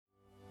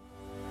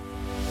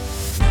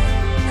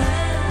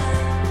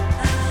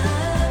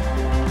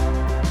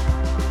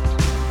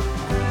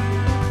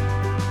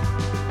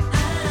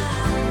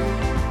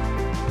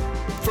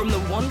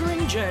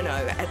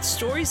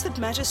Stories That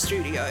Matter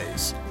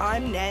Studios.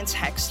 I'm Nance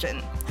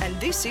Haxton, and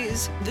this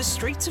is The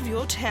Streets of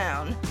Your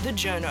Town, the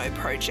Journo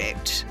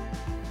Project.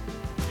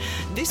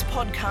 This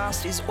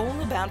podcast is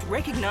all about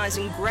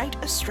recognising great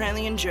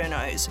Australian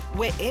journos,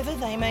 wherever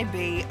they may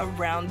be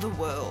around the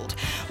world.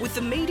 With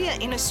the media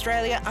in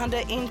Australia under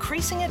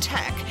increasing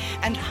attack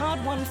and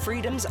hard-won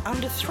freedoms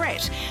under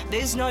threat,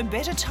 there's no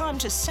better time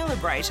to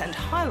celebrate and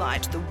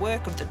highlight the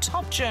work of the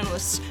top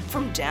journalists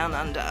from down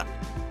under.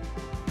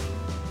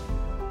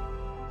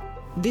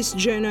 This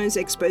journo's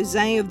expose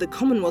of the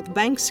Commonwealth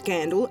Bank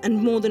scandal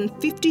and more than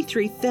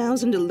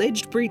 53,000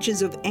 alleged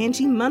breaches of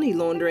anti-money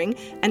laundering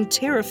and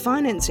terror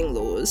financing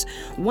laws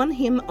won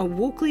him a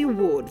Walkley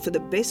Award for the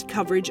best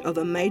coverage of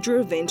a major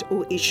event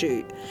or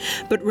issue.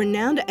 But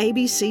renowned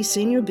ABC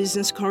senior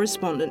business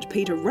correspondent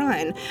Peter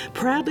Ryan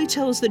proudly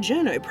tells the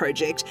Journo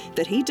Project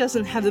that he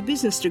doesn't have a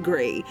business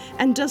degree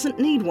and doesn't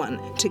need one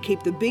to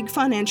keep the big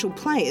financial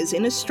players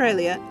in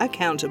Australia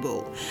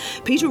accountable.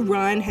 Peter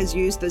Ryan has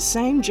used the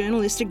same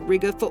journalistic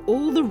rigour for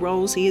all the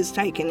roles he has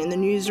taken in the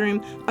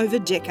newsroom over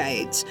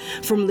decades,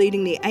 from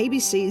leading the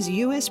ABC's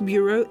US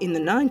bureau in the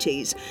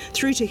 90s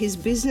through to his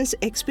business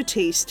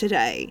expertise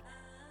today.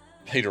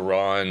 Peter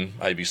Ryan,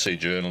 ABC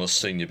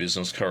journalist, senior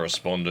business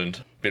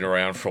correspondent, been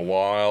around for a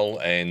while,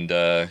 and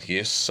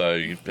just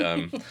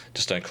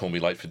don't call me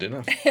late for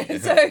dinner.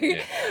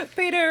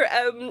 Peter,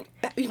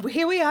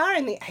 here we are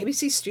in the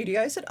ABC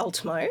studios at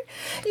Ultimo.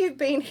 You've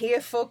been here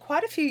for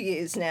quite a few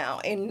years now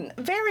in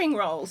varying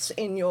roles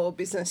in your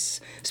business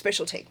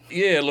specialty.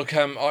 Yeah, look,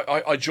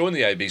 I joined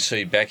the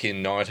ABC back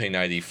in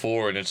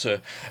 1984,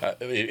 and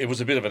it was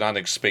a bit of an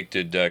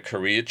unexpected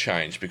career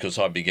change because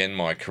I began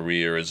my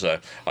career as a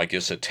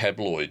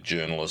tabloid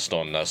journalist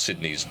on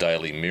Sydney's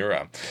Daily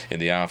Mirror in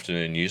the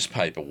afternoon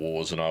newspaper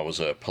wars, and I was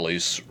a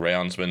police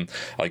roundsman,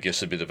 a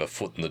bit of a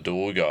foot in the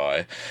door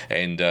guy.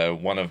 And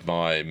one of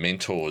my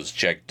mentors,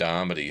 Jack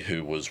Darmody,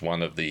 who was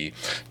one of the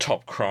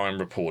top crime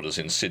reporters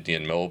in Sydney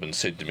and Melbourne,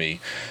 said to me,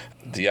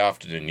 "The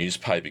afternoon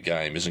newspaper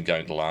game isn't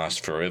going to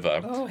last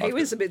forever." Oh, he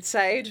was a bit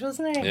sage,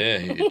 wasn't he?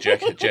 Yeah,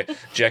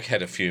 Jack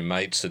had a few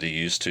mates that he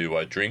used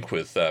to drink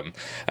with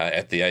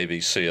at the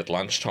ABC at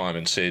lunchtime,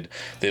 and said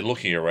they're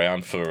looking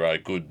around for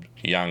good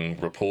young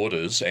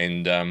reporters,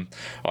 and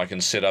I can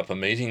set up a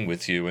meeting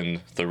with you,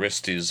 and the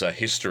rest is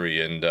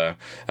history. And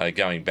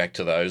going back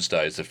to those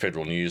days, the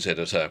Federal News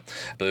editor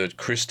Bert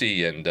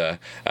Christie and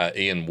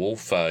Ian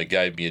Wolfe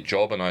gave me a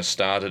job, and I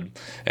started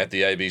at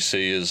the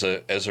ABC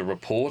as a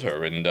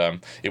reporter. And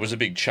it was a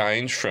big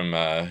change from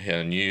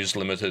News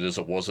Limited as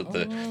it was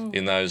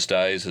in those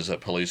days as a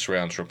police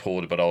rounds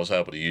reporter, but I was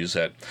able to use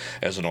that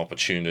as an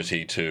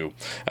opportunity to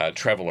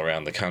travel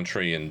around the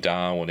country in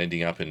Darwin,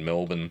 ending up in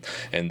Melbourne,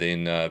 and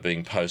then being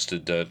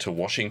posted to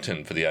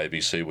Washington for the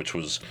ABC, which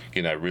was,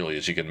 really,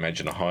 as you can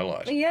imagine, a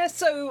highlight. Yeah,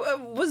 so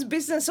was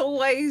business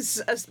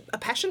always a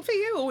passion for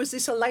you, or was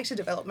this a later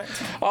development?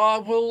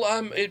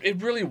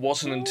 It really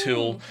wasn't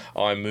until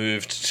I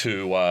moved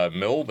to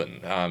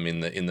Melbourne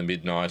in the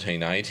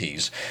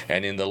mid-1980s,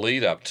 and in the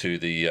lead-up to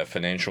the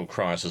financial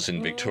crisis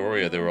in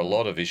Victoria, there were a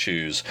lot of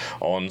issues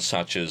on,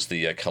 such as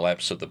the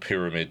collapse of the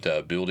Pyramid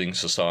Building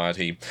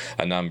Society.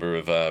 A number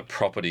of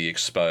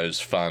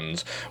property-exposed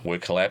funds were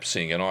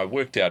collapsing, and I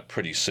worked out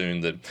pretty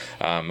soon that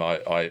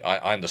I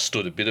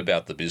understood a bit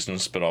about the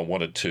business, but I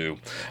wanted to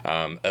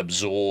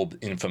absorb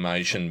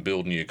information,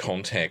 build new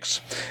contacts,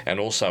 and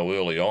also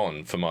early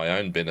on, for my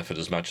own benefit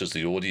as much as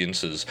the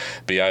audience's,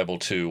 be able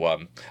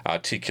to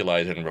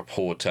articulate and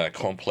report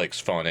complex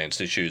finance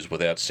issues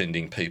without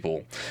sending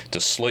people to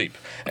sleep.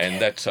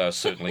 And that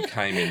certainly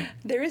came in.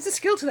 There is a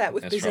skill to that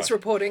with business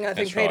reporting, I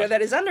think, That's Peter, right.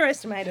 that is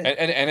underestimated.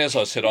 And as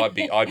I said, I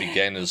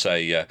began as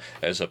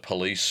a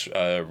police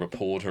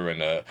reporter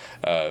and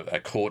a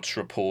courts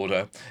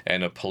reporter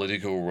and a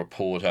political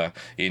reporter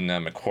in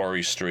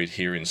Macquarie Street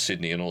here in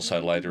Sydney, and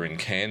also later in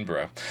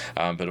Canberra.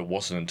 But it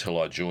wasn't until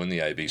I joined the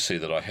ABC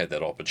that I had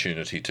that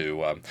opportunity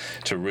to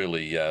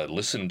really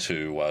listen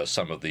to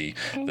some of the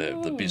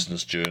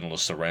business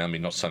journalists around me,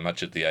 not so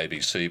much at the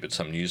ABC, but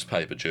some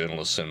newspaper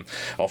journalists. And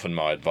often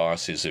my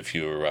advice is, if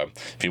you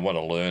want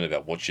to learn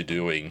about what you're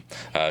doing,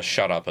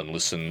 shut up and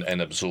listen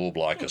and absorb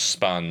like a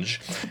sponge.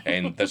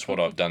 And that's what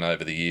I've done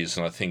over the years.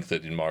 And I think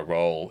that in my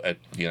role at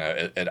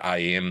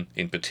AM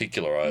in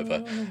particular,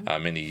 over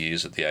many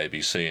years at the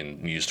ABC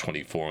and News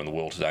 24 and the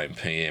World Today and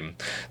PM,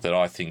 that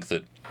I think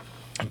that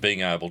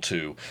being able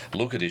to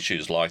look at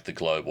issues like the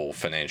global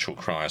financial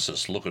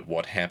crisis, look at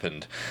what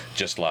happened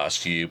just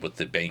last year with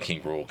the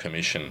Banking Royal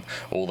Commission,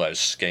 all those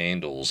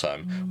scandals,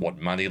 what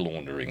money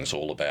laundering is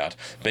all about,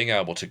 being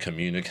able to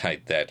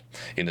communicate that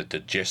in a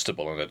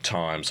digestible and at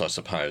times, I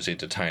suppose,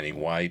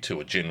 entertaining way to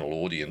a general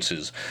audience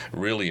is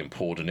really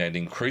important, and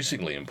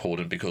increasingly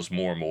important because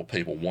more and more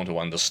people want to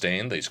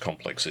understand these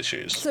complex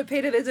issues. So,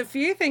 Peter, there's a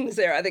few things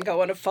there I think I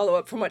want to follow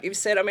up from what you've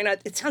said. I mean,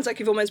 it sounds like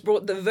you've almost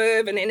brought the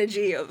verve and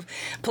energy of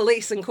police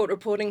police and court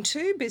reporting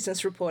to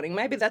business reporting.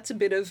 Maybe that's a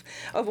bit of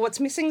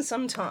what's missing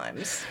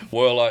sometimes.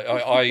 Well,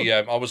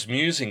 I was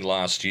musing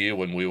last year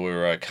when we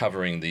were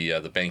covering the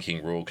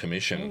Banking Royal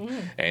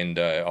Commission, and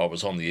I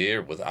was on the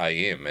air with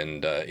AM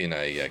and in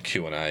a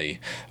Q&A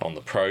on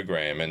the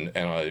program, and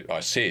I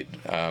said,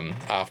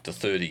 after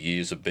 30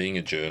 years of being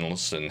a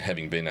journalist and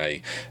having been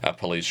a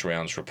police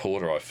rounds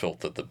reporter, I felt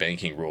that the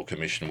Banking Royal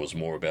Commission was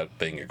more about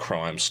being a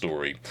crime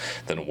story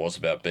than it was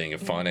about being a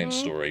finance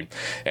story.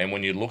 And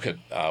when you look at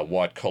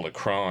white collar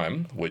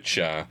crime, which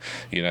there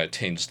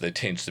tends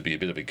to be a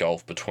bit of a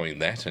gulf between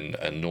that and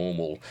a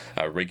normal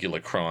regular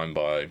crime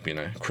by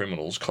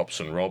criminals, cops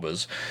and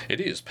robbers,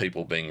 it is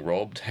people being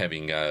robbed,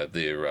 having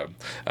their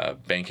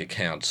bank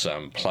accounts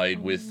played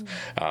with,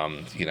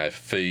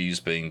 fees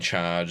being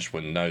charged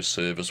when no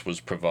service was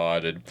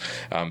provided,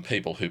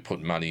 people who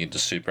put money into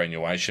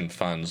superannuation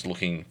funds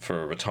looking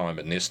for a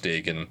retirement nest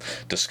egg and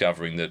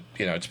discovering that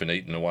it's been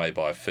eaten away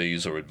by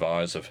fees or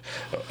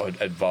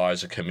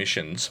advisor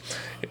commissions.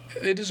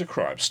 It is a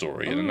crime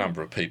story, and a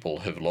number of people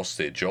have lost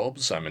their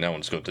jobs. I mean, no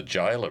one's gone to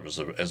jail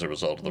as a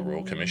result of the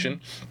Royal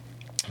Commission.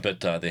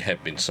 But there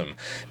have been some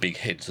big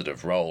heads that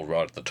have rolled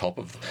right at the top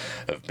of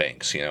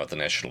banks, at the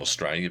National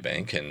Australia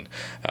Bank. And,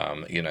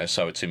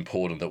 so it's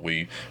important that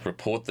we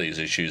report these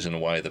issues in a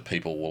way that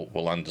people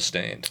will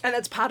understand. And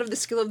that's part of the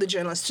skill of the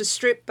journalist, to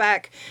strip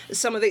back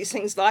some of these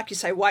things, like you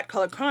say,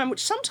 white-collar crime,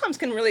 which sometimes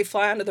can really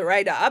fly under the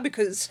radar,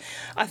 because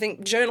I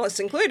think journalists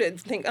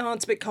included think,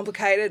 it's a bit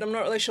complicated, I'm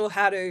not really sure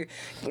how to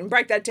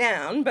break that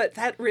down, but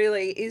that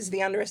really is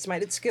the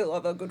underestimated skill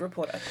of a good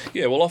reporter.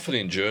 Yeah, well, often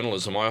in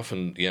journalism, I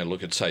often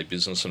look at, say,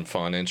 business and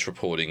finance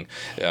reporting.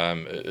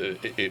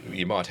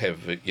 You might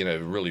have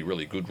really,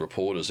 really good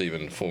reporters,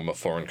 even former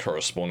foreign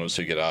correspondents,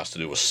 who get asked to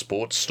do a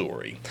sports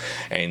story,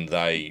 and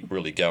they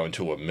really go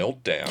into a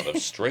meltdown of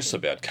stress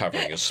about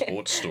covering a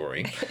sports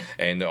story.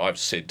 And I've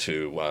said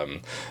to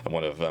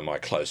one of my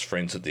close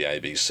friends at the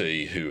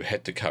ABC who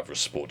had to cover a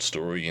sports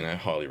story,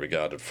 highly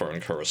regarded foreign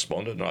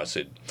correspondent, and I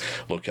said,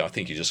 look, I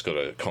think you just got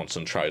to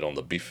concentrate on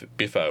the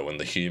biffo and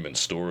the human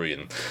story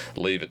and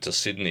leave it to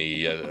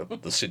Sydney,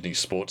 the Sydney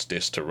Sports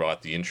Desk, to write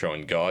the intro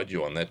and guide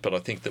you on that. But I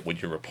think that when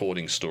you're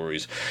reporting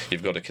stories,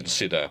 you've got to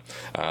consider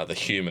the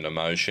human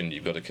emotion,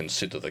 you've got to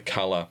consider the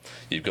colour,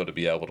 you've got to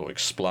be able to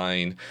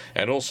explain,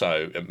 and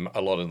also a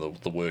lot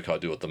of the work I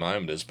do at the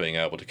moment is being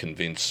able to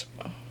convince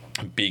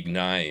big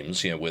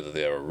names, whether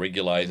they're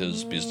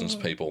regulators, business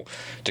people,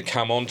 to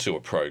come onto a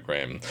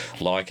program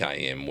like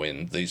AM,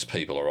 when these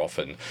people are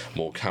often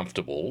more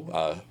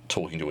comfortable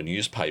talking to a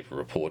newspaper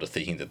reporter,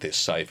 thinking that they're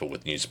safer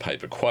with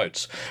newspaper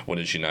quotes, when,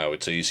 as you know,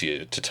 it's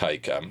easier to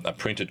take a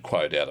printed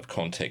quote out of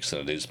context than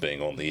it is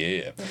being on the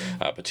air,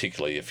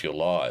 particularly if you're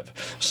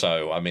live.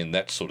 So, I mean,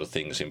 that sort of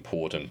thing is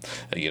important,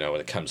 when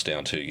it comes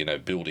down to,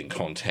 building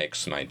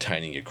contacts,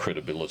 maintaining your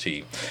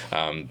credibility,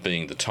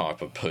 being the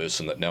type of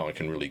person that no one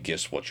can really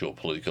guess what your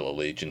political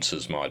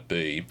allegiances might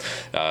be,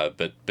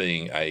 but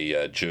being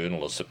a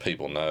journalist that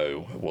people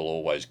know will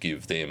always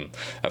give them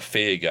a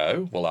fair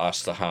go, will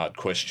ask the hard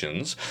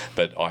questions,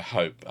 but I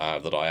hope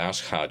that I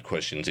ask hard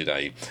questions in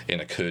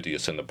a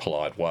courteous and a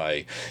polite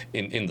way,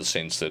 in the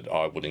sense that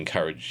I would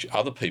encourage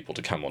other people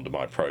to come onto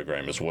my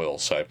program as well.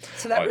 So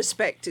that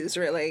respect is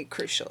really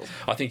crucial.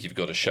 I think you've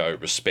got to show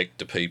respect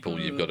to people.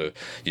 You've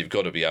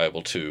got to be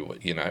able to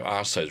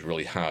ask those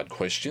really hard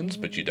questions,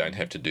 but you don't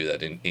have to do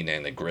that in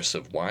an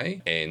aggressive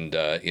way. And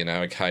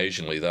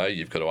occasionally though,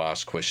 you've got to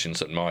ask questions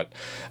that might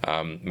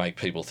make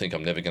people think,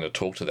 I'm never going to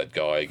talk to that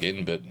guy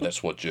again. But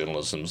that's what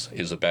journalism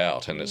is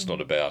about, and it's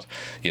not about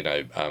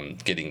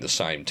getting the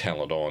same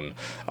talent on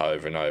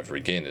over and over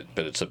again.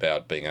 But it's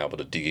about being able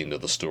to dig into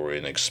the story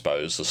and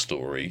expose the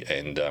story,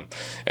 and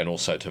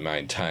also to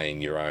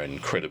maintain your own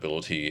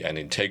credibility and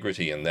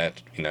integrity in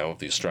that of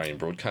the Australian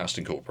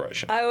Broadcasting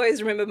Corporation. I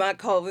always remember Mark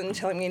Colvin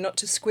telling me not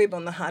to squib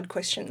on the hard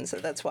questions.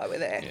 That's why we're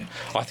there. Yeah.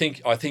 I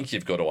think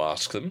you've got to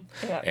ask them.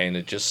 Yeah. And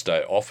it just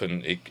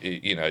often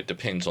it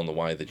depends on the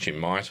way that you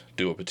might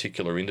do a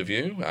particular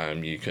interview.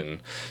 You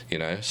can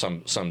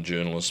some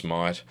journalists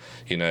might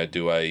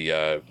do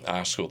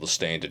ask all the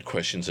standard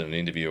questions in an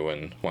interview,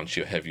 and once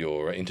you have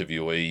your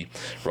interviewee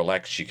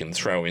relaxed, you can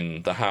throw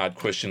in the hard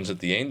questions at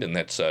the end, and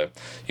that's a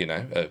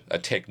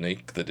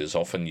technique that is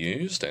often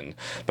used.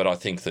 But I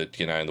think that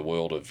in the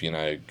world of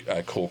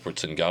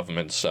corporates and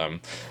governments,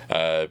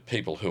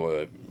 people who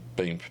are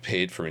being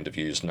prepared for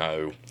interviews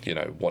know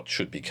what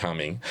should be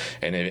coming,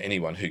 and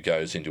anyone who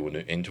goes into an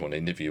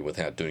interview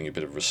without doing a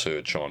bit of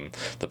research on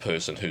the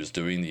person who's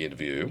doing the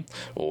interview,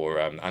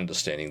 or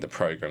understanding the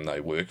program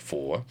they work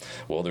for,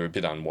 well, they're a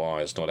bit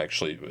unwise. Not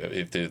actually,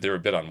 if they're a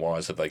bit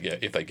unwise if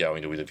they go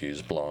into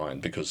interviews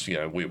blind, because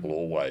we will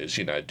always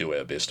do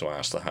our best to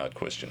ask the hard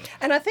questions.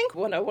 And I think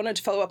what I wanted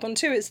to follow up on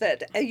too is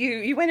that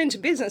you went into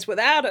business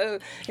without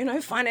a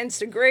finance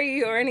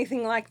degree or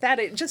anything like that.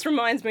 It just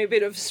reminds me a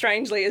bit of,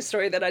 strangely, a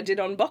story that I I did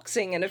on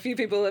boxing, and a few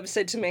people have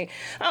said to me,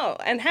 oh,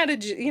 and how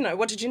did you,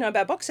 what did you know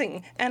about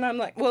boxing? And I'm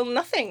like, well,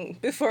 nothing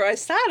before I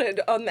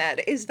started on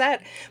that. Is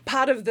that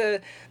part of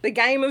the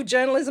game of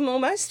journalism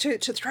almost, to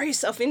throw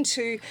yourself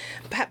into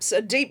perhaps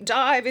a deep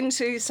dive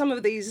into some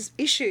of these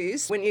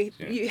issues when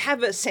you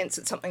have a sense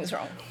that something's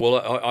wrong? Well,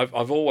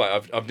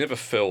 I've never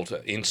felt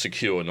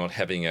insecure not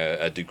having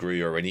a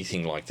degree or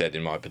anything like that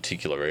in my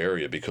particular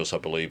area, because I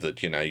believe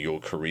that, your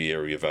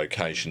career, your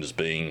vocation as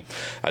being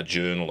a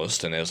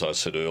journalist, and as I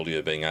said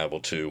earlier, being able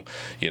to,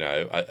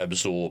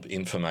 absorb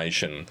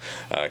information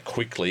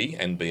quickly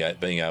and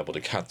being able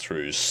to cut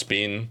through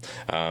spin,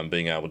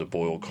 being able to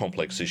boil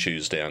complex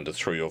issues down to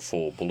 3 or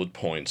 4 bullet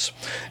points,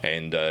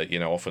 and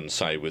often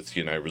say with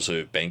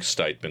Reserve Bank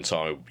statements,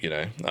 I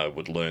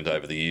would learned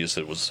over the years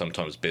that it was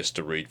sometimes best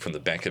to read from the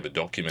back of a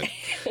document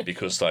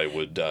because they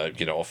would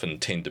often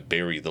tend to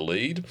bury the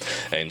lead,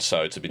 and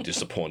so it's a bit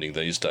disappointing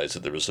these days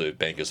that the Reserve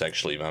Bank is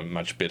actually a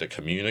much better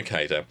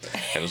communicator,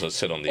 and as I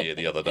said on the air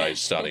the other day,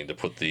 starting to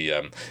put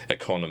the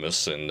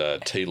economists and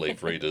tea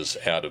leaf readers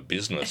out of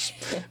business.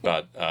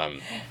 But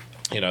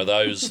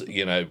those,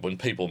 when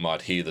people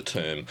might hear the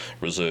term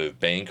Reserve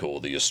Bank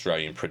or the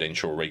Australian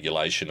Prudential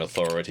Regulation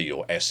Authority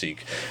or ASIC,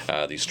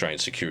 the Australian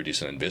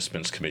Securities and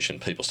Investments Commission,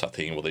 people start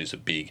thinking, well, these are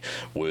big,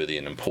 worthy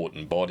and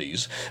important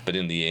bodies. But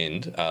in the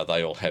end,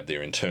 they all have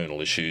their internal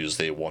issues.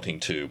 They're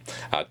wanting to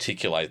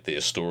articulate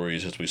their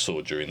stories, as we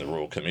saw during the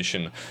Royal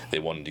Commission.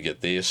 They're wanting to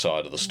get their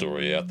side of the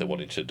story out. They're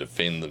wanting to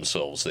defend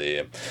themselves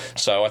there.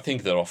 So I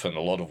think that often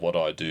a lot of what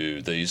I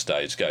do these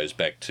days goes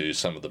back to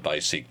some of the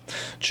basic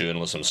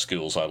journalism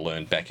skills I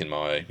learned back in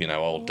my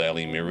old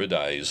Daily Mirror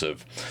days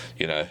of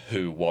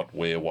who, what,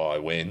 where, why,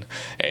 when,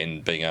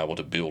 and being able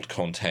to build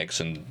contacts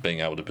and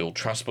being able to build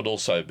trust, but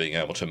also being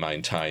able to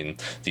maintain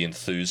the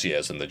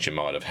enthusiasm that you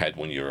might have had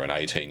when you were an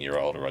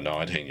 18-year-old or a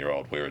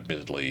 19-year-old, where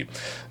admittedly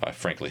I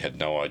frankly had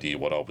no idea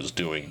what I was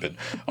doing, but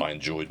I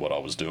enjoyed what I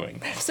was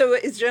doing. So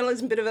is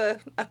journalism a bit of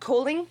a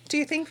calling, do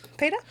you think,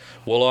 Peter?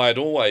 Well, I had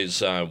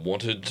always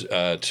wanted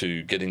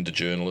to get into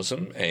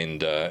journalism,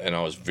 and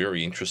I was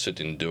very interested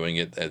in doing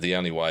it. The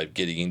only way of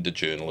getting into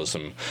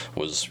journalism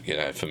was,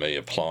 for me,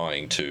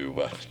 applying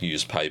to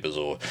newspapers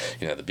or,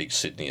 the big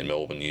Sydney and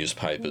Melbourne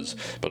newspapers,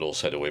 but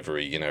also to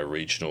every,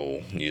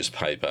 regional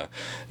newspaper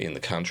in the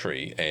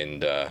country.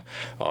 And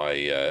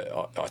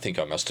I think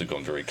I must have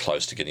gone very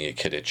close to getting a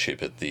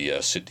cadetship at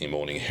the Sydney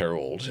Morning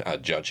Herald,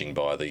 judging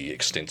by the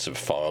extensive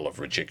file of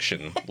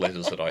rejection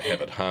letters that I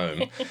have at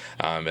home.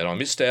 And I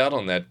missed out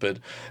on that, but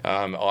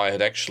I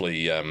was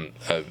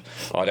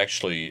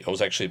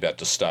actually about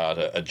to start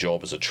a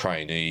job as a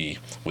trainee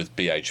with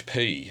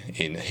BHP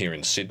here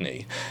in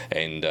Sydney,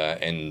 and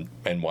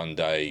one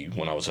day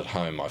when I was at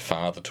home, my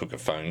father took a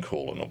phone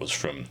call, and it was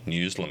from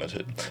News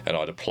Limited, and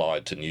I'd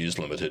applied to News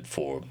Limited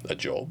for a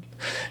job,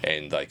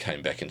 and they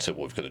came back and said,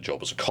 well, we've got a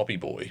job as a copy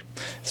boy.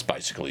 It's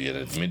basically an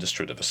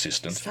administrative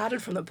assistant.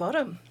 Started from the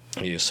bottom.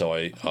 Yeah, so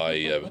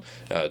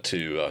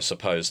I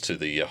suppose to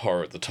the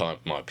horror at the time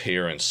of my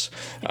parents,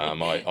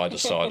 I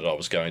decided I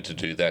was going to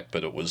do that,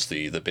 but it was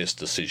the best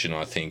decision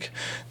I think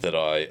that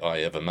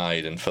I ever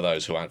made. And for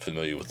those who aren't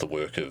familiar with the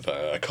work of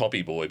a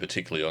copy boy,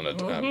 particularly on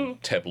a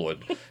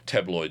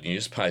tabloid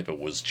newspaper,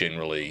 was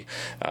generally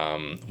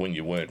when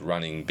you weren't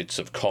running bits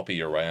of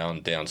copy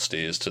around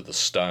downstairs to the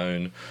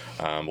Stone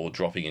or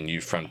dropping in new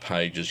front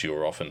pages, you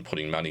were often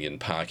putting money in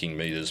parking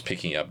meters,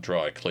 picking up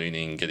dry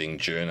cleaning, getting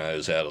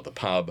journos out of the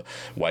pub,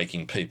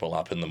 waking people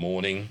up in the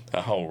morning,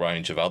 a whole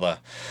range of other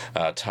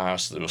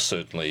tasks that were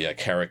certainly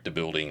character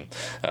building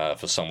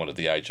for someone at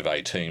the age of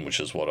 18, which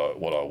is what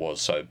I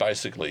was. So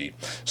basically,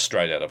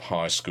 straight out of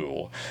high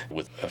school,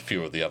 with a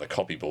few of the other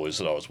copy boys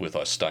that I was with,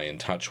 I stay in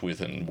touch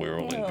with, and we're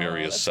all in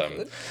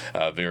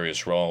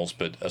various roles.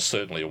 But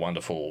certainly a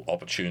wonderful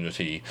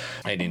opportunity.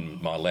 And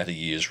in my latter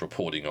years,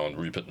 reporting on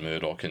Rupert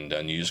Murdoch and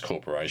News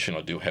Corporation,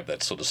 I do have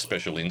that sort of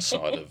special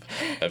insight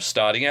of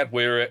starting out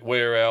where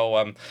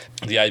our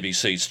the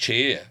ABC's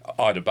chair,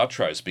 Ida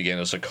Buttrose, began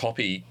as a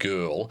copy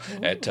girl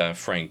at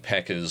Frank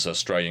Packer's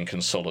Australian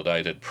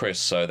Consolidated Press.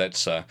 So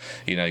that's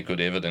good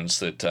evidence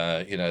that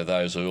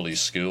those early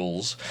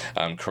skills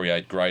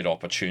create great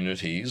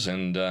opportunities.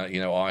 And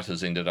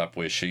Ida's ended up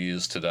where she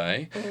is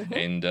today,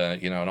 and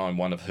I'm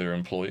one of her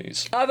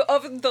employees. I've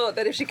often thought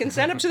that if she can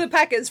stand up to the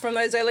Packers from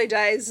those early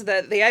days,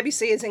 that the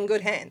ABC is in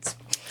good hands.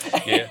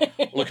 Yeah,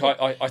 look,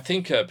 I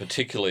think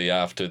particularly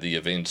after the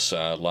events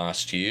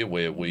last year,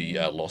 where we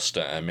lost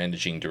our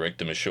managing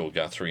director Michelle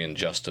Guthrie and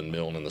Justin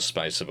Milne in the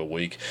space of a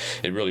week,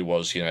 it really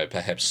was,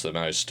 perhaps the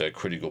most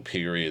critical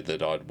period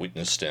that I'd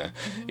witnessed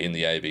in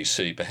the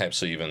ABC,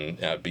 perhaps even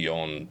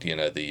beyond,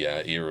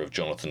 the era of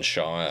Jonathan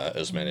Shire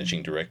as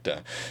managing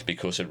director,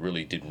 because it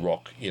really did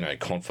rock,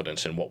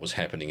 confidence in what was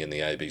happening in the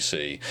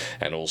ABC,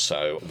 and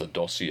also the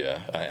dossier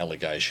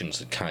allegations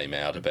that came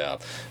out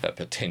about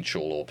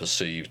potential or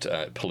perceived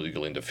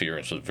political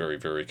interference was very,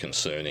 very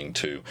concerning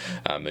to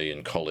me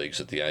and colleagues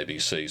at the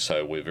ABC.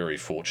 So we're very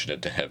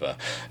fortunate to have a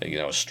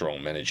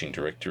strong managing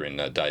director in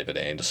David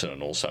Anderson,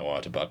 and also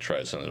Ita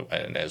Buttrose.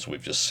 And as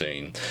we've just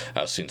seen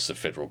since the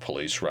federal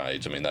police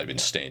raids, I mean, they've been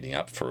standing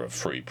up for a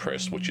free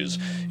press, which is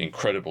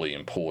incredibly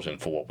important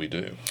for what we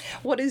do.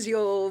 What is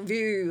your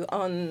view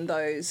on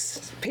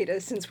those, Peter,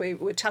 since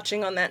we're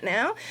touching on that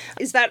now?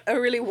 Is that a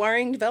really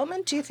worrying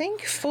development, do you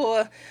think,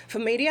 for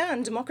media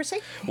and democracy?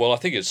 Well, I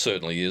think it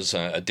certainly is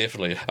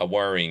definitely a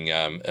worrying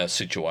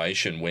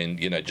situation when,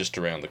 just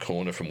around the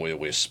corner from where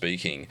we're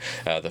speaking,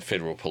 the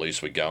federal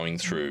police were going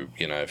through,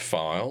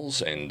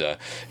 files, and,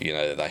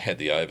 they had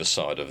the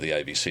oversight of the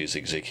ABC's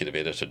executive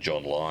editor,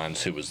 John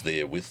Lyons, who was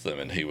there with them,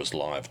 and he was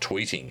live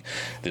tweeting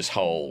this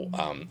whole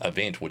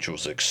event, which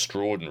was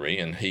extraordinary,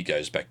 and he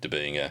goes back to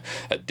being a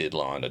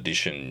Deadline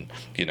edition,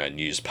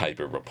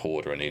 newspaper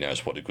reporter, and he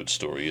knows what a good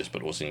story is,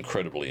 but it was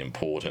incredibly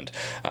important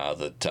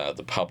that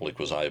the public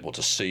was able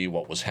to see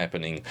what was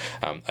happening.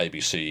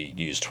 ABC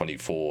News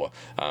 24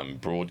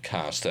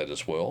 broadcast that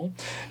as well,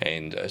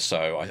 and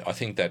so I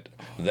think that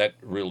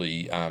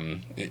really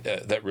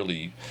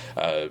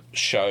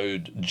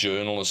showed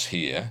journalists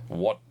here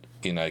what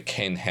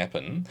can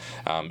happen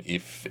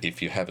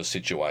if you have a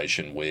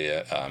situation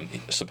where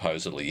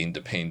supposedly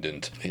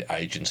independent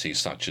agencies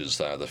such as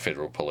the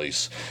federal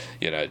police,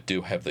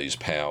 do have these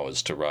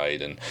powers to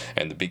raid,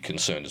 and the big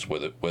concern is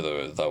whether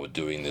they were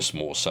doing this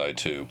more so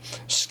to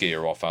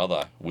scare off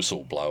other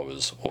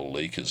whistleblowers or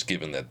leakers,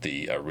 given that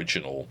the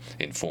original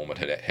informant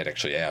had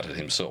actually outed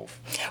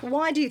himself.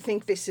 Why do you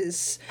think this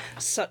is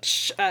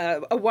such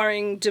a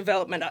worrying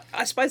development?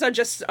 I suppose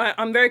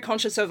I'm very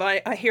conscious of,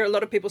 I hear a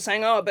lot of people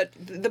saying, but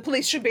the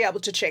police should be able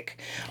to check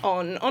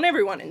on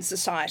everyone in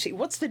society.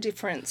 What's the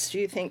difference, do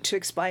you think, to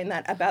explain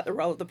that about the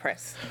role of the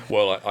press?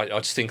 Well, I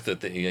just think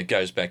that it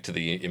goes back to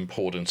the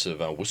importance of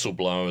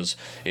whistleblowers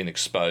in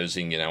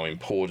exposing,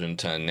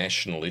 important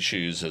national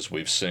issues, as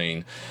we've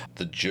seen.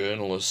 The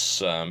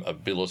journalists'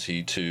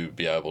 ability to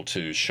be able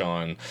to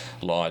shine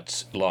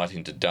light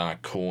into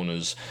dark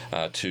corners,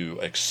 to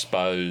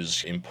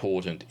expose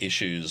important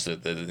issues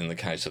that in the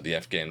case of the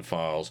Afghan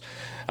files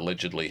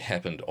allegedly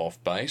happened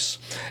off base,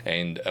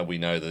 and we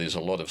know that there's a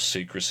lot of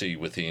secrecy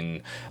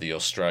within the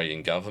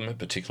Australian government,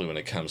 particularly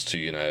when it comes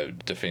to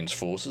defence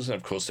forces, and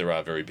of course there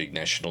are very big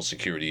national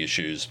security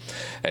issues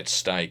at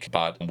stake,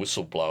 but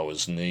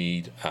whistleblowers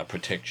need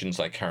protections.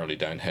 They currently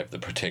don't have the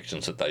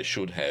protections that they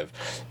should have,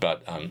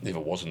 but if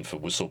it wasn't for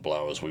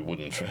whistleblowers, we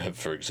wouldn't have,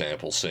 for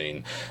example,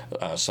 seen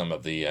some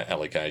of the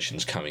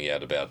allegations coming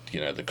out about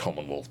the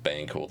Commonwealth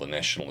Bank or the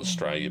National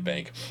Australia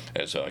Bank,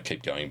 as I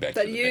keep going back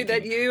that to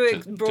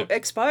you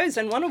exposed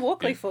and won a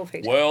Walkley for,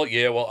 Peter. Well,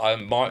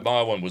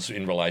 my one was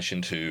in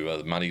relation to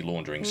the money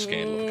laundering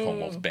scandal at the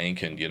Commonwealth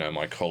Bank, and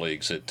my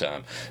colleagues at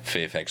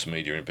Fairfax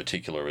Media in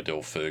particular,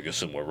 Adele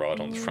Ferguson, were right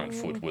on the front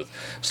foot with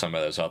some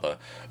of those other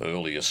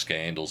earlier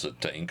scandals,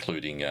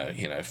 including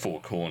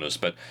Four Corners.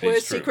 But were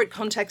secret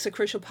contacts a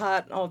crucial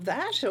part of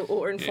that,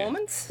 or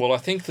informants? Yeah. Well, I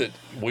think that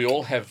we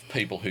all have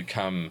people who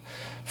come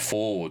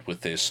forward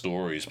with their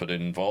stories, but it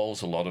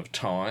involves a lot of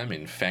time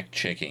in fact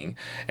checking,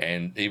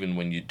 and even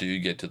when you do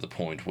get to the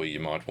point where you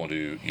might want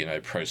to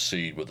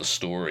proceed with a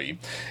story,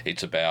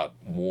 it's about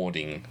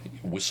warning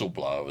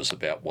whistleblowers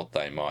about what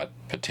they might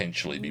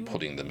potentially be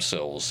putting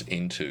themselves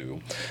into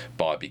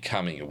by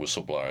becoming a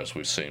whistleblower, as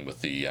we've seen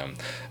with the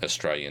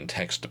Australian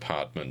Tax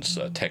Department's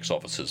tax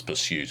officers'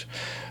 pursuit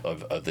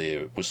of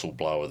their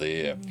whistleblower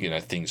there.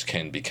 Things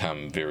can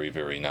become very,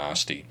 very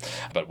nasty,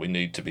 but we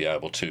need to be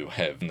able to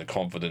have the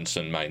confidence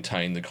and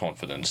maintain the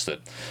confidence that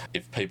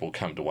if people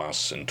come to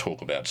us and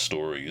talk about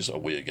stories,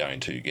 we're going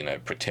to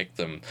protect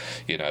them.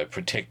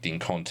 Protecting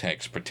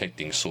contacts,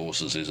 protecting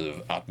sources is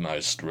of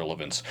utmost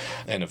relevance,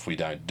 and if we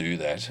don't do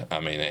that,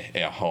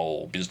 our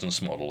whole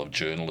business model of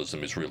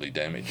journalism is really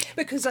damaged.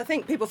 Because I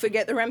think people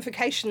forget the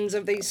ramifications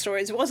of these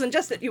stories. It wasn't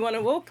just that you won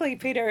a Walkley,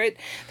 Peter.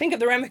 Think of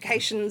the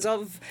ramifications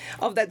of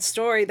that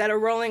story that are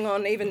rolling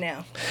on even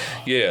now.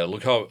 Yeah,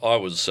 look, I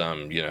was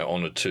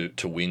honoured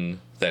to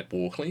win that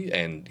Walkley,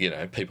 and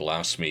people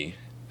ask me,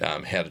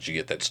 how did you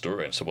get that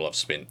story? And so, well, I've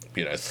spent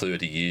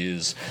 30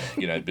 years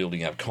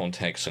building up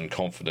contacts and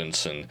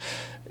confidence, and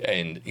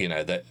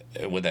that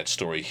when that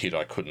story hit,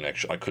 I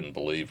couldn't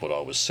believe what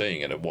I was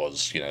seeing, and it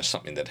was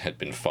something that had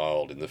been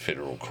filed in the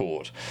federal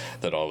court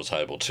that I was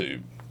able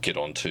to get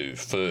onto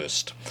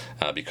first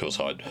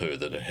because I'd heard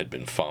that it had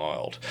been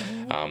filed,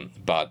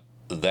 but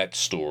that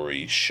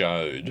story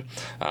showed,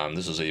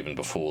 this is even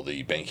before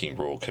the Banking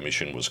Royal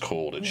Commission was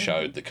called, it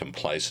showed the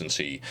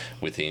complacency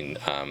within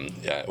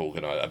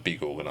a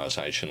big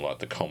organisation like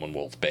the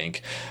Commonwealth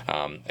Bank,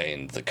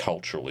 and the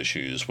cultural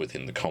issues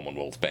within the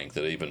Commonwealth Bank,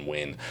 that even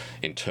when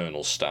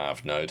internal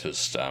staff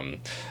noticed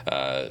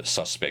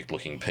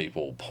suspect-looking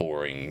people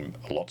pouring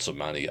lots of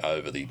money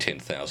over the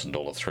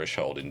 $10,000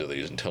 threshold into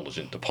these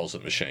intelligent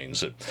deposit machines,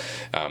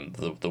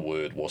 that the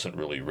word wasn't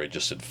really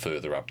registered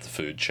further up the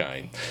food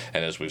chain.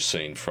 And as we've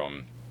seen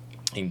from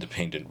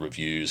independent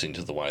reviews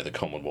into the way the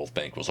Commonwealth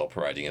Bank was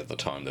operating at the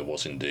time. There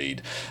was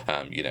indeed,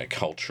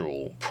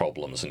 cultural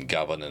problems and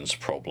governance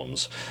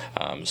problems.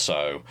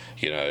 So,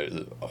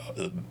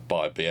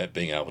 by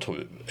being able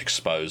to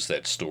expose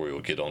that story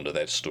or get onto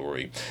that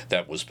story,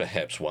 that was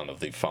perhaps one of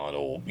the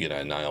final,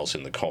 nails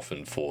in the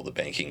coffin for the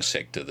banking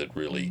sector that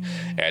really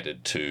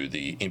added to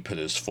the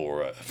impetus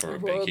for a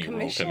banking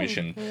royal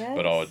commission. Yes.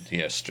 But I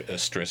would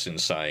stress in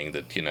saying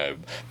that,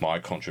 my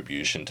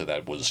contribution to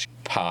that was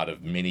part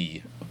of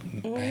many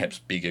perhaps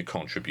bigger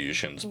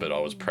contributions, but I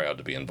was proud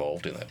to be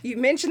involved in that. You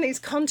mentioned these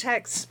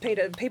contacts,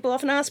 Peter. People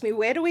often ask me,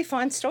 where do we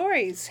find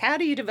stories? How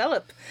do you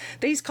develop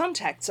these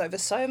contacts over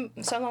so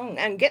long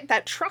and get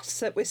that trust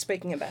that we're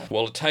speaking about?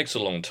 Well, it takes a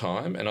long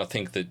time, and I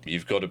think that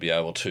you've got to be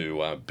able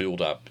to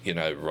build up,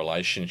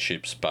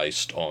 relationships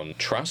based on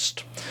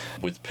trust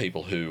with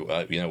people who,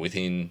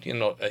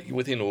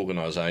 within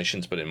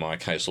organisations, but in my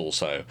case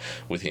also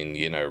within,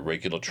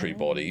 regulatory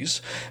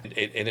bodies.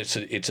 And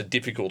it's a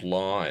difficult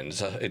line.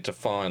 It's a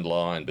fine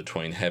line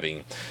between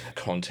having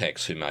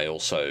contacts who may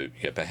also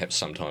perhaps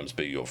sometimes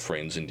be your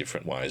friends in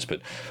different ways, but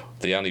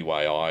the only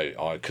way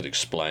I could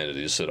explain it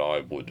is that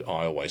I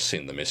always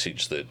send the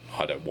message that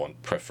I don't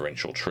want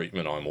preferential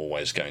treatment. I'm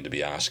always going to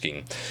be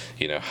asking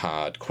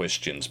hard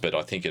questions, but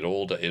I think it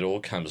all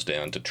comes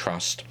down to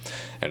trust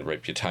and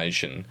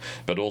reputation,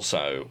 but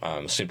also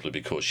simply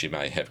because you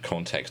may have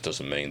contacts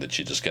doesn't mean that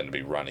you're just going to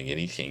be running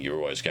anything. You're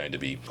always going to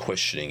be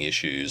questioning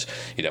issues.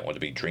 You don't want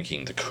to be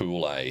drinking the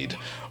Kool-Aid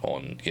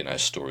on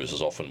stories,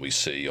 as often we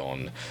see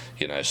on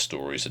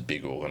stories that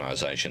big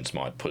organisations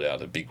might put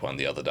out. A big one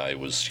the other day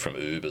was from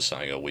Uber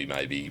saying, we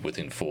maybe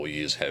within 4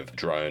 years have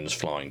drones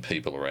flying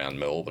people around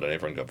Melbourne, and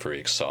everyone got very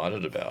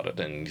excited about it.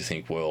 And you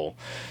think, well,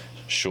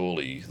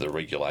 surely the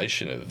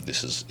regulation of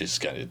this is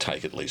going to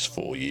take at least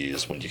 4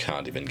 years when you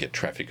can't even get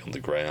traffic on the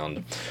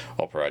ground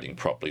operating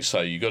properly.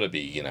 So you've got to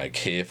be,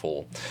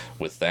 careful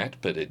with that,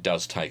 but it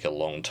does take a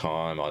long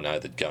time. I know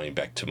that going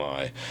back to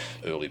my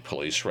early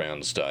police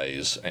rounds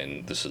days,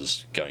 and this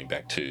is going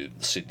back to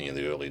Sydney in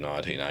the early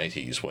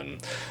 1980s when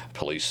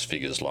police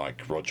figures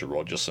like Roger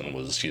Rogerson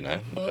was,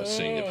 a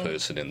senior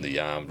person in the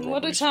armed robbery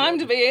What a time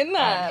to be in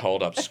that.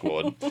 Hold-up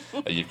squad. I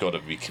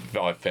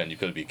found you've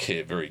got to be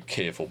very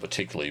careful,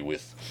 particularly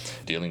with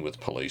dealing with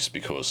police,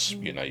 because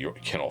you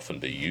can often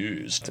be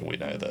used. We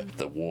know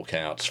the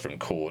walkouts from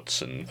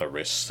courts and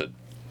arrests that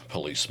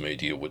police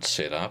media would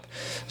set up.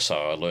 So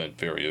I learned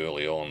very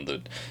early on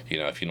that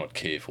if you're not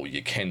careful,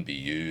 you can be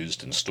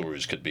used and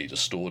stories could be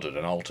distorted.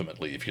 And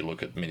ultimately, if you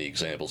look at many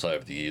examples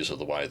over the years of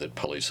the way that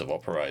police have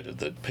operated,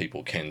 that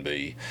people can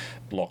be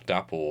locked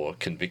up or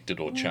convicted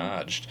or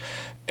charged.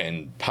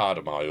 And part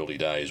of my early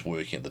days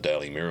working at the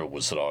Daily Mirror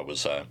was that I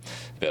was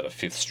about a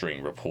fifth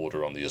string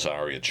reporter on the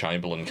Azaria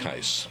Chamberlain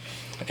case.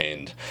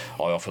 And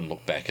I often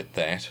look back at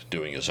that,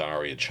 doing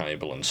Azaria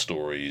Chamberlain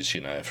stories,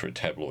 for a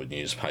tabloid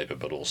newspaper,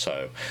 but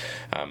also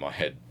I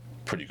had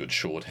pretty good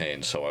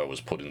shorthand, so I was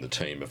put in the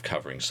team of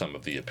covering some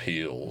of the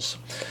appeals.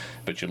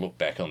 But you look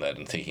back on that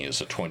and thinking, as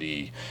a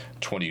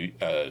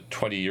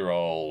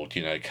 20-year-old,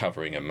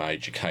 covering a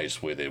major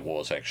case where there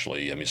was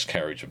actually a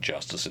miscarriage of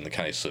justice in the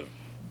case of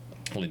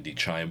Lindy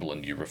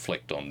Chamberlain, you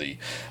reflect on the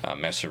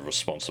massive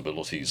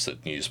responsibilities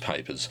that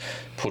newspapers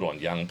put on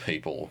young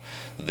people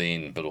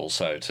then, but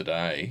also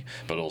today,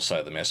 but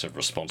also the massive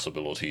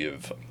responsibility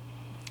of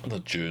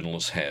that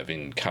journalists have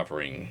in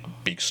covering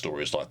big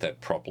stories like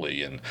that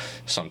properly. And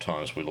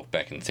sometimes we look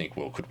back and think,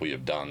 well, could we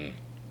have done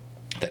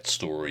that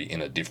story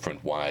in a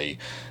different way?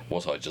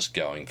 Was I just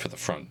going for the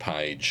front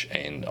page?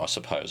 And I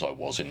suppose I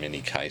was in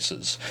many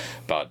cases,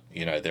 but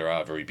there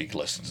are very big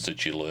lessons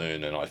that you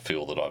learn, and I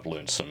feel that I've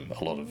learned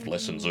a lot of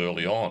lessons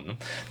early on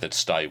that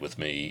stay with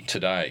me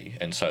today,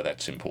 and so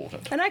that's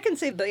important. And I can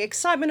see the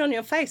excitement on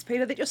your face,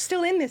 Peter, that you're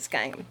still in this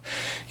game.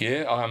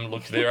 Yeah,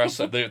 look,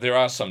 there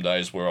are some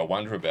days where I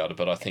wonder about it,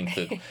 but I think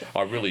that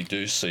I really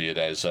do see it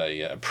as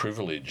a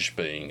privilege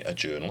being a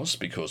journalist,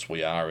 because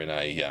we are in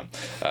a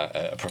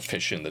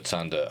profession that's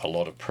under a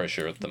lot of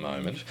pressure at the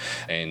moment,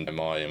 and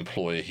my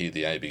employer here,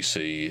 the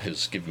ABC,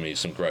 has given me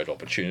some great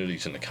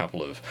opportunities in a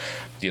couple of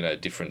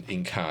different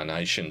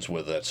incarnations,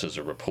 whether that's as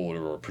a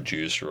reporter or a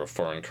producer or a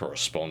foreign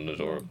correspondent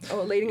or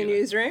leading a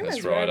newsroom. That's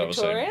as right. I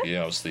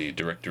Victoria. was the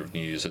director of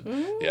news at the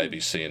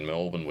ABC in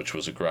Melbourne, which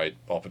was a great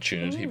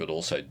opportunity, but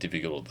also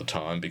difficult at the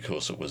time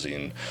because it was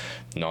in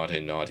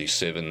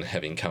 1997,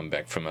 having come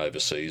back from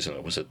overseas, and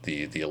it was at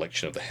the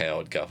election of the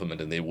Howard government,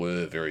 and there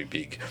were very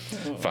big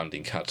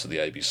funding cuts at the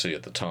ABC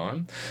at the time.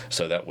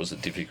 So that was a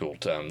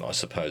difficult, I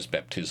suppose,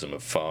 baptism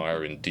of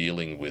fire in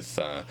dealing with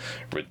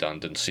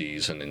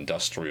redundancies and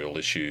industrial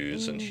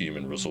issues and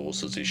human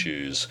resources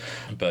issues.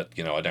 But,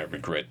 I don't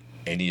regret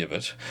any of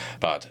it,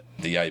 but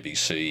the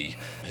ABC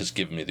has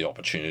given me the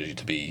opportunity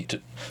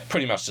to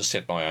pretty much to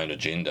set my own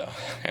agenda,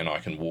 and I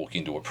can walk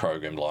into a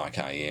program like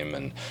AM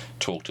and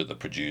talk to the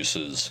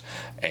producers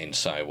and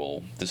say,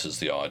 well, this is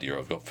the idea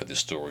I've got for this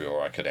story,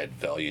 or I could add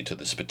value to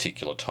this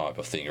particular type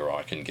of thing, or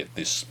I can get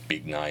this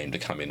big name to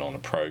come in on a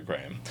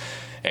program.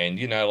 And,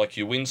 like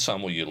you win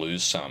some or you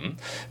lose some,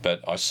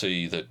 but I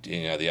see that,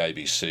 the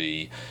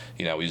ABC,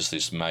 is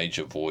this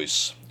major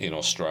voice in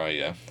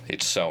Australia.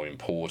 It's so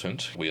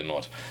important. We are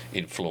not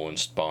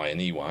influenced by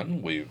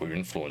anyone. We're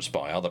influenced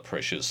by other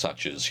pressures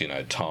such as,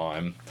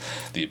 time,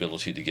 the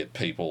ability to get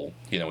people,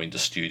 into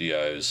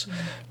studios,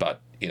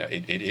 but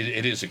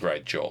it is a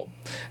great job,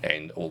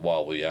 and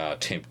while we are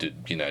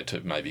tempted,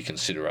 to maybe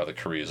consider other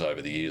careers over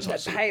the years,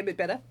 that pay a bit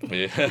better.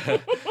 Yeah,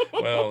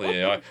 well,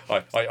 yeah,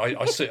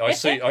 I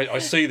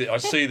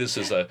see this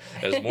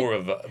as more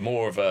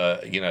of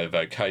a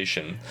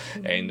vocation,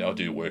 and I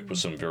do work with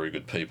some very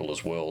good people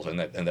as well, and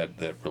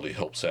that really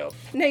helps out.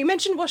 Now, you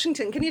mentioned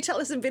Washington. Can you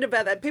tell us a bit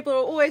about that? People are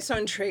always so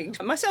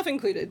intrigued, myself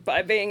included,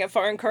 by being a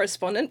foreign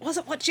correspondent. Was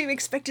it what you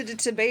expected it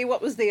to be?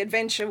 What was the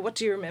adventure? What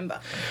do you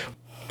remember?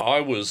 I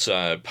was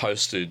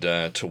posted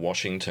to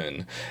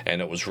Washington,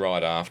 and it was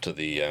right after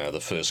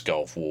the first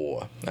Gulf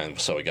War, and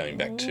so we're going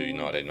back to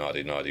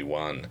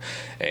 1991,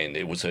 and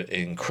it was an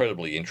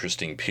incredibly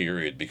interesting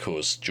period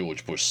because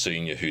George Bush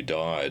Sr., who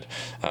died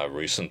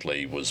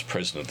recently, was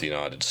President of the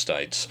United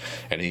States,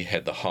 and he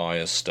had the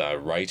highest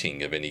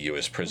rating of any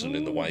US president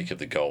in the wake of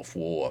the Gulf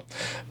War.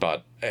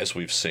 But as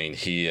we've seen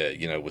here,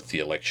 with the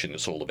election,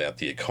 it's all about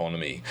the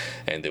economy,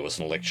 and there was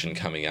an election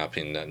coming up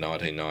in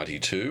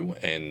 1992,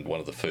 and one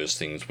of the first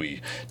things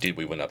we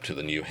went up to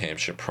the New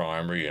Hampshire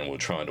primary, and we're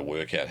trying to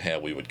work out how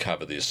we would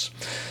cover this,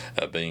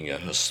 being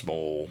a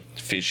small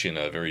fish in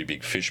a very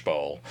big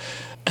fishbowl.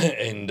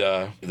 And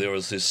there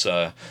was this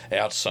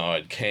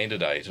outside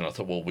candidate, and I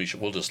thought, well,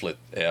 we'll just let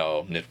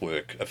our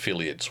network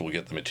affiliates, we'll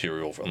get the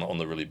material on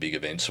the really big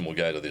events, and we'll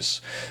go to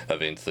this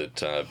event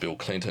that Bill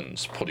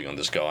Clinton's putting on,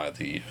 this guy,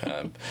 the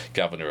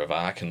governor of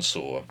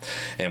Arkansas,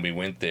 and we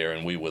went there,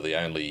 and we were the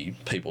only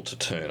people to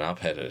turn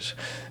up at it.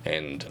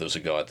 And there was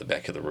a guy at the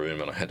back of the room,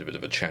 and I had a bit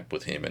of a chat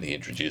with him, and he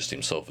introduced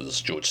himself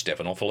as George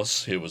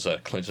Stephanopoulos, who was a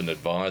Clinton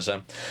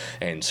advisor,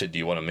 and said, do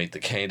you want to meet the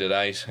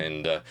candidate?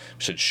 And we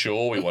said,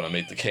 sure, we want to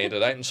meet the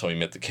candidate. And so we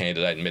met the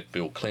candidate and met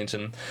Bill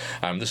Clinton.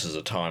 This is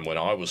a time when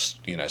I was,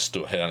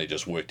 still had only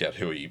just worked out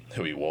who he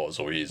was,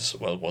 or is,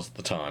 well, it was at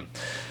the time.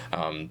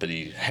 But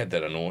he had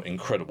that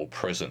incredible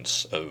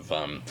presence of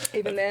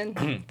even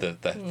then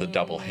the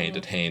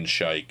double-handed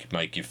handshake,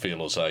 make you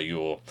feel as though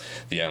you're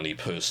the only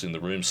person in the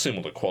room.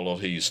 Similar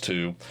qualities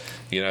to,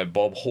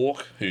 Bob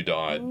Hawke, who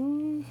died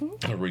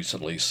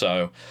recently.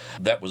 So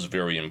that was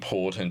very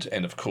important.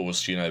 And of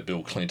course,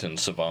 Bill Clinton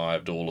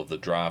survived all of the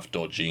draft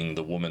dodging,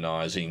 the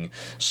womanizing,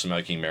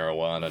 smoking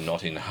marijuana,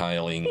 not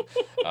inhaling,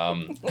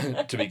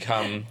 to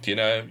become,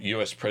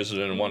 US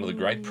president and one of the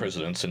great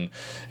presidents. And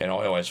I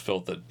always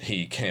felt that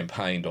he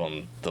campaigned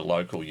on the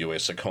local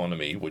US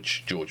economy,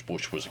 which George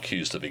Bush was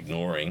accused of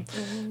ignoring,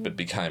 but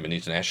became an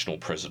international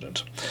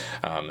president.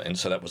 And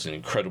so that was an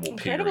incredible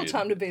period. Incredible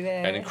time to be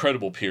there. An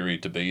incredible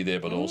period to be there,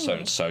 but also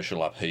in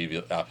social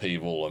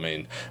upheaval. I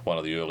mean, one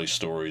of the early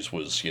stories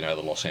was, the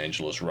Los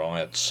Angeles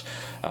riots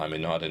in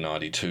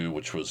 1992,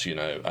 which was,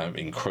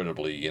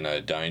 incredibly,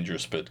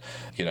 dangerous. But,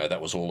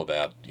 that was all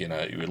about, you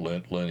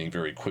were learning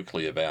very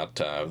quickly about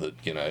that,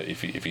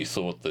 if you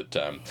thought that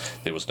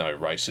there was no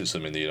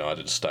racism in the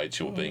United States,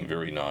 you were being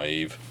very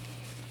naive.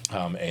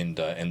 And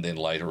then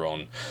later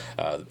on,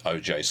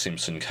 O.J.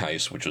 Simpson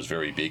case, which was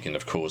very big, and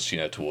of course,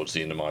 towards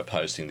the end of my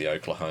posting, the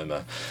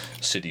Oklahoma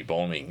City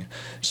bombing.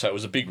 So it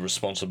was a big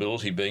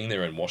responsibility being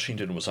there in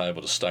Washington. Was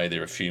able to stay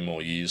there a few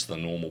more years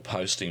than normal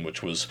posting,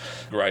 which was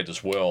great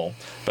as well.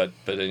 But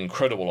an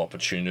incredible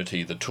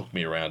opportunity that took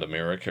me around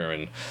America,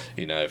 and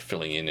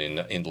filling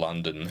in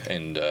London,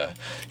 and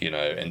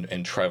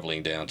and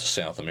travelling down to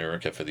South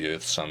America for the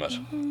Earth Summit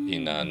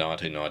in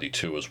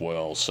 1992 as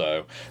well.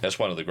 So that's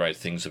one of the great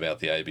things about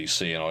the ABC.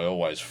 And I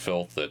always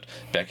felt that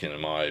back in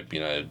my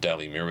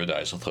Daily Mirror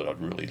days, I thought I'd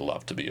really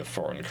love to be a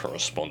foreign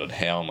correspondent.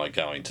 How am I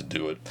going to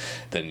do it?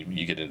 Then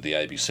you get into the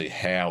ABC,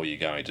 how are you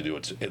going to do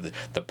it?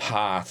 The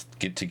path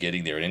to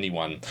getting there, and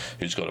anyone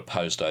who's got a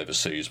post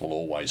overseas will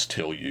always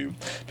tell you,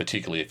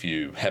 particularly if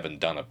you haven't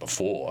done it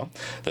before,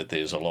 that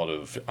there's a lot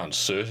of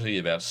uncertainty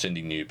about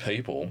sending new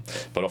people.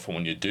 But often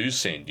when you do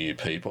send new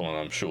people, and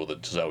I'm sure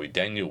that Zoe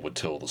Daniel would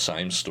tell the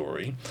same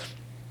story,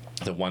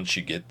 that once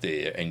you get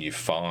there and you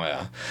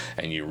fire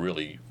and you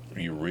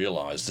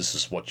realise this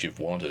is what you've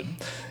wanted,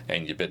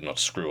 and you better not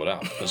screw it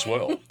up as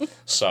well.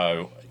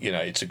 So,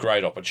 it's a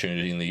great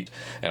opportunity,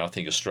 and I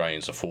think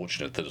Australians are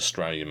fortunate that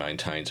Australia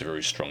maintains a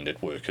very strong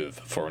network of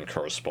foreign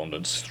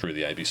correspondents through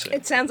the ABC.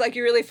 It sounds like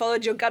you really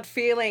followed your gut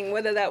feeling,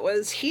 whether that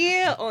was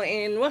here or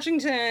in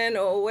Washington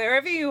or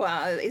wherever you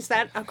are. Is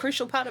that a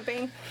crucial part of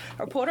being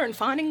a reporter and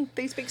finding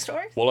these big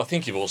stories? Well, I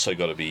think you've also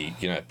got to be,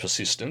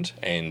 persistent,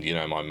 and,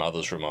 my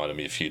mother's reminded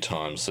me a few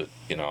times that,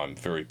 I'm a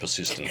very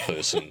persistent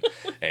person,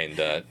 and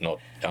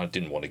I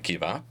didn't want to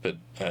give up, but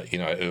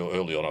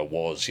early on I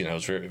was. It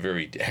was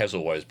has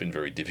always been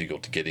very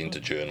difficult to get into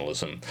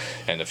journalism,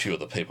 and a few of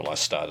the people I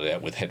started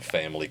out with had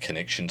family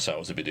connections, so it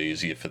was a bit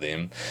easier for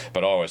them.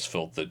 But I always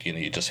felt that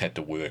you just had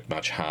to work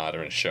much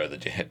harder and show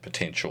that you had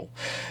potential,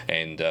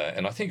 and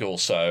I think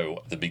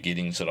also the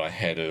beginnings that I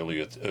had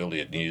early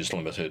at News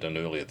Limited and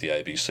early at the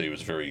ABC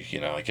was very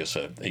I guess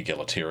a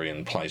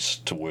egalitarian place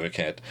to work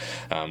at.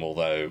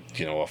 Although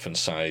I often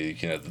say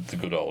the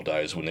good old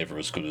days were never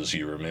as good as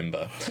you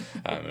remember,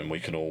 and we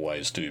can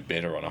always do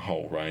better on a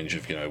whole range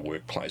of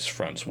workplace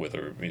fronts,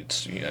 whether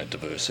it's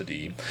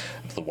diversity,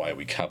 the way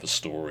we cover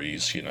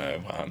stories,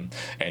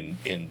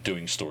 and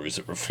doing stories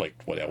that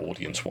reflect what our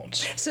audience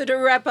wants. So to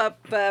wrap up,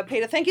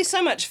 Peter, thank you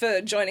so much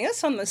for joining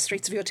us on the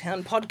Streets of Your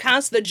Town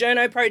podcast, the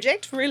Journo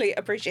Project. Really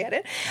appreciate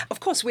it. Of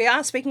course, we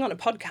are speaking on a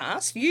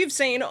podcast. You've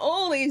seen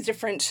all these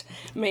different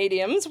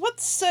mediums.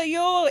 What's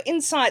your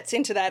insights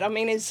into that? I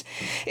mean, is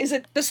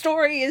it the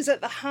story is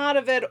at the heart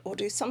of it, or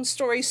do some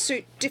stories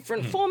suit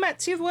different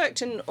formats? You've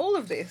worked in all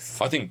of this.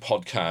 I think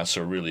podcasts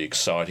are a really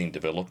exciting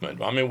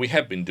development. I mean, we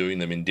have been doing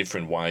them in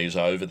different ways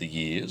over the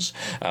years,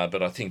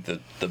 but I think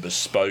that the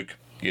bespoke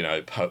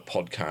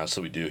podcasts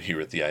that we do here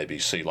at the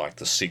ABC, like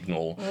The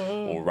Signal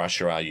or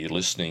Russia Are You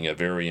Listening, are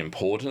very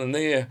important, and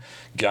they're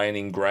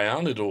gaining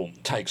ground. It'll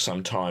take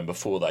some time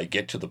before they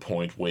get to the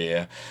point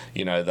where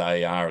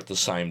they are at the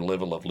same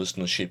level of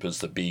listenership as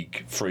the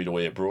big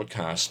free-to-air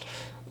broadcast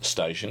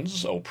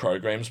stations or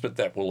programs, but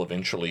that will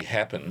eventually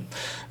happen.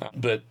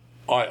 But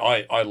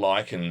I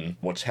liken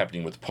what's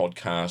happening with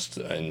podcasts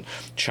and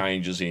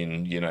changes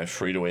in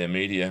free-to-air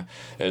media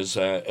as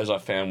I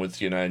found with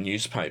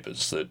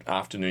newspapers, that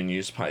afternoon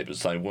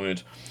newspapers, they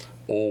weren't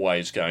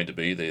always going to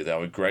be there. They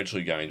were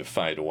gradually going to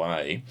fade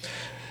away.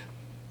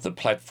 The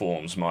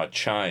platforms might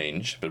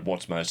change, but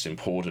what's most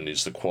important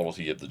is the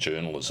quality of the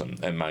journalism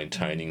and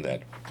maintaining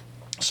that.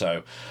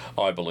 So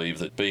I believe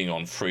that being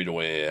on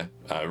free-to-air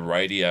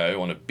radio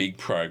on a big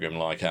program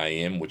like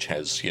AM, which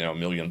has a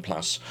million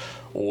plus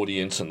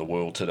audience in the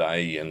world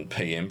today, and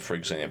PM, for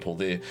example,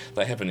 they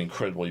have an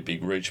incredibly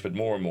big reach, but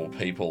more and more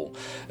people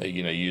are,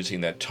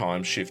 using that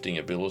time shifting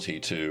ability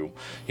to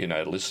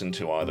listen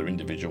to either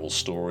individual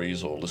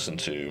stories or listen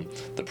to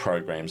the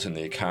programs in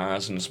their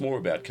cars, and it's more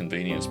about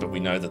convenience. But we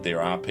know that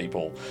there are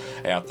people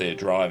out there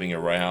driving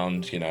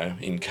around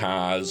in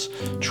cars,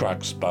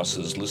 trucks,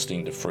 buses,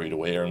 listening to free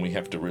to air, and we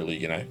have to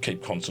really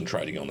keep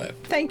concentrating on that.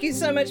 Thank you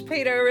so much,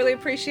 Peter. I really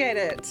appreciate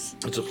it.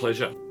 It's a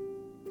pleasure.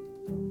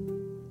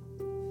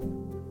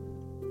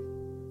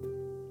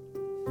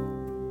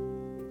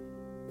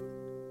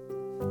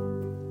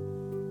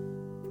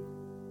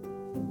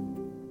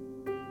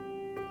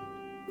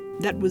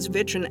 That was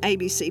veteran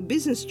ABC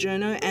Business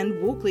Journo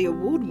and Walkley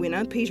Award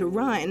winner Peter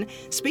Ryan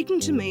speaking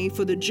to me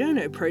for the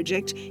Journo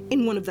Project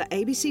in one of the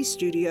ABC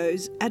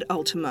studios at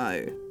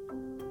Ultimo.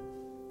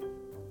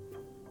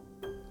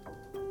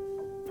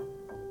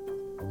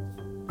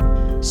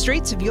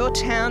 Streets of Your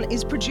Town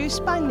is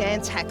produced by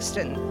Nance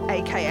Haxton,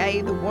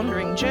 aka The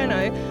Wandering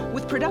Journo,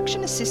 with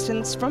production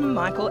assistance from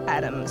Michael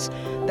Adams.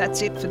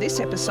 That's it for this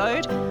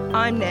episode.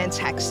 I'm Nance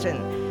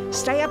Haxton.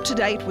 Stay up to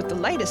date with the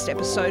latest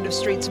episode of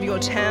Streets of Your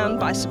Town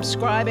by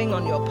subscribing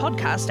on your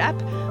podcast app,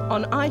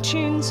 on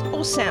iTunes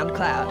or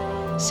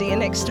SoundCloud. See you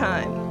next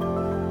time.